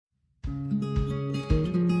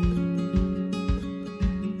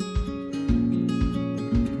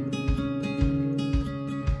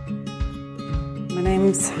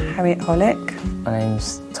name's Harriet Hollick. My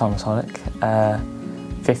name's Thomas Hollick,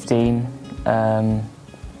 15,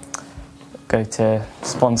 go to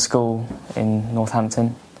Spon School in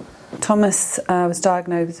Northampton. Thomas was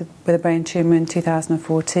diagnosed with a brain tumour in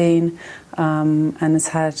 2014 and has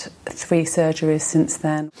had 3 surgeries since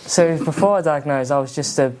then. So before I was diagnosed, I was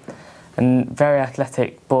just a very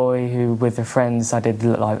athletic boy who, with the friends, I did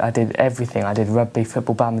everything. I did rugby,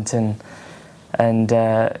 football, badminton, and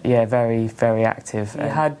very, very active. I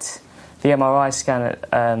had the MRI scan at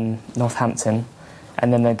Northampton,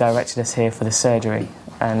 and then they directed us here for the surgery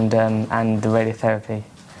and the radiotherapy.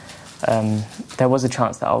 There was a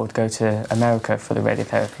chance that I would go to America for the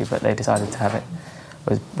radiotherapy, but they decided to have it.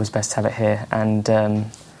 Was best to have it here, and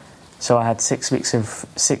so I had 6 weeks of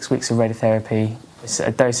radiotherapy,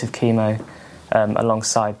 a dose of chemo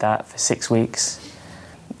alongside that for 6 weeks.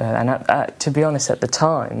 And to be honest, at the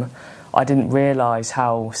time, I didn't realise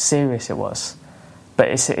how serious it was. But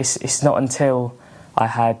it's not until I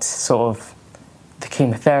had sort of the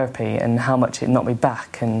chemotherapy and how much it knocked me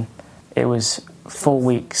back, and it was 4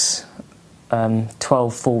 weeks, 12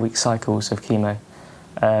 4-week cycles of chemo,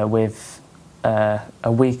 with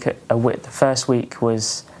a week. The first week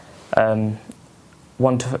was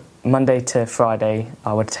Monday to Friday.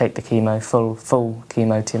 I would take the chemo, full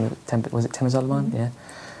chemo. Was it temozolomide? Yeah.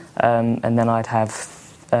 And then I'd have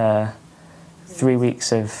 3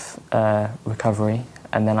 weeks of recovery,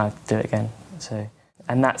 and then I'd do it again. So,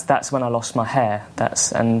 and that's when I lost my hair.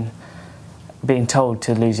 And being told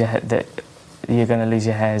to lose your hair, that you're going to lose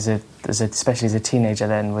your hair especially as a teenager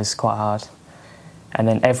then, was quite hard. And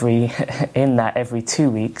then every 2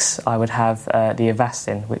 weeks I would have the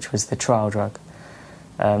Avastin, which was the trial drug,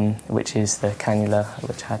 which is the cannula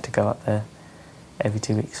which I had to go up there every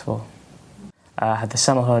 2 weeks for. I had the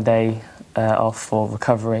summer holiday off for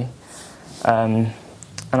recovery, and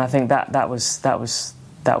I think that was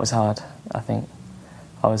hard. I think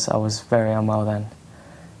I was very unwell then,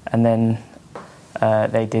 and then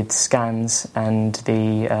they did scans, and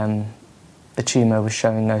the tumour was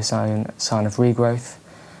showing no sign of regrowth,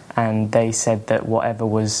 and they said that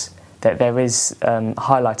that there is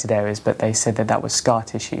highlighted areas, but they said that was scar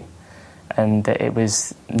tissue, and that it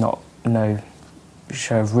was no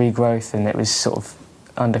show of regrowth, and it was sort of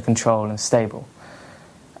under control and stable,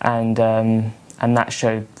 and that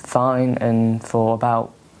showed fine, and for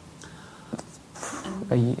about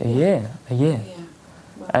a year,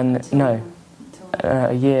 and no.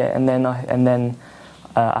 A year, and then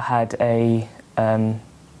I had the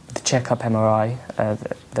checkup MRI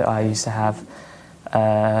that I used to have.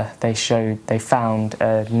 They found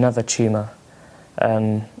another tumour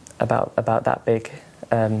about that big,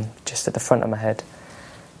 just at the front of my head,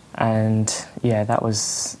 and that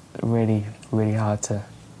was really, really hard to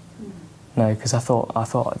know, because I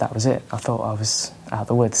thought that was it. I thought I was out of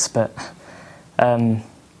the woods, but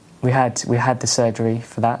we had the surgery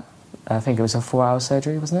for that. I think it was a 4-hour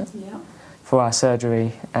surgery, wasn't it? Yeah. 4-hour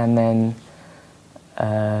surgery, and then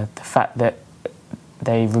the fact that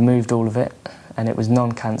they removed all of it and it was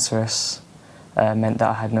non-cancerous meant that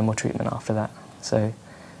I had no more treatment after that. So,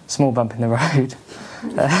 small bump in the road.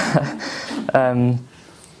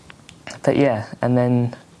 But yeah, and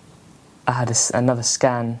then I had another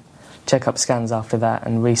check-up scans after that,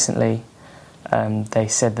 and recently they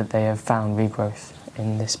said that they have found regrowth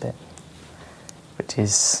in this bit, which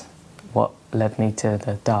is what led me to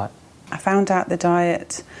the diet. I found out the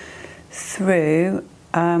diet through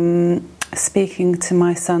speaking to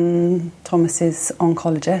my son Thomas's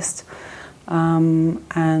oncologist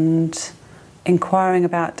and inquiring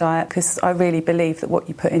about diet, because I really believe that what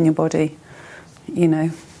you put in your body,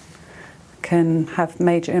 can have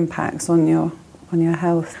major impacts on your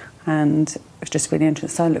health. And it was just really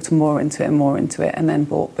interesting. So I looked more into it, and then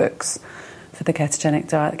bought books for the ketogenic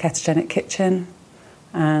diet, the ketogenic kitchen,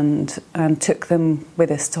 and took them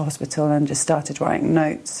with us to hospital and just started writing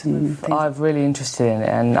notes and things. I'm really interested in it,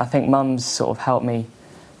 and I think Mum's sort of helped me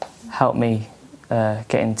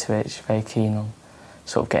get into it. She's very keen on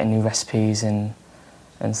sort of getting new recipes and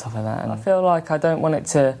stuff like that. And I feel like I don't want it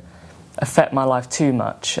to affect my life too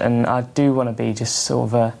much, and I do want to be just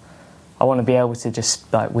sort of I want to be able to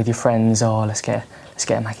just, like, with your friends, let's get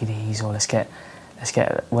a Mackie D's, or let's get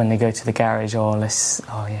when they go to the garage, let's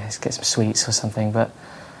get some sweets or something. But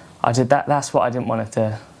I did that. That's what I didn't want it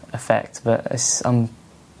to affect. But I'm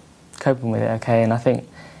coping with it okay, and I think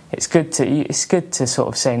it's good to sort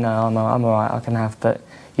of say no, I'm alright, I can have. But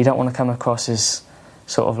you don't want to come across as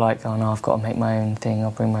sort of like, oh no, I've got to make my own thing.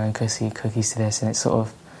 I'll bring my own cookies to this, and it's sort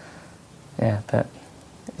of but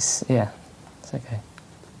it's okay.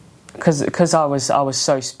 Because I was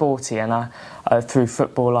so sporty, and through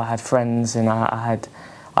football I had friends, and I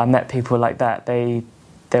met people like that. They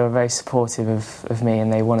were very supportive of me,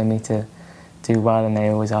 and they wanted me to do well, and they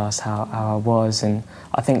always asked how I was. And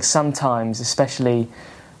I think sometimes, especially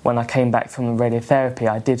when I came back from the radiotherapy,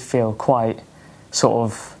 I did feel quite sort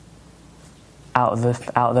of out of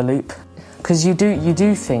the loop, because you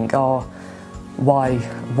do think, oh, why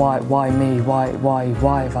me?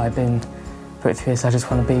 Why have I been put through this? I just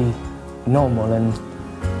want to be normal, and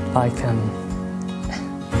like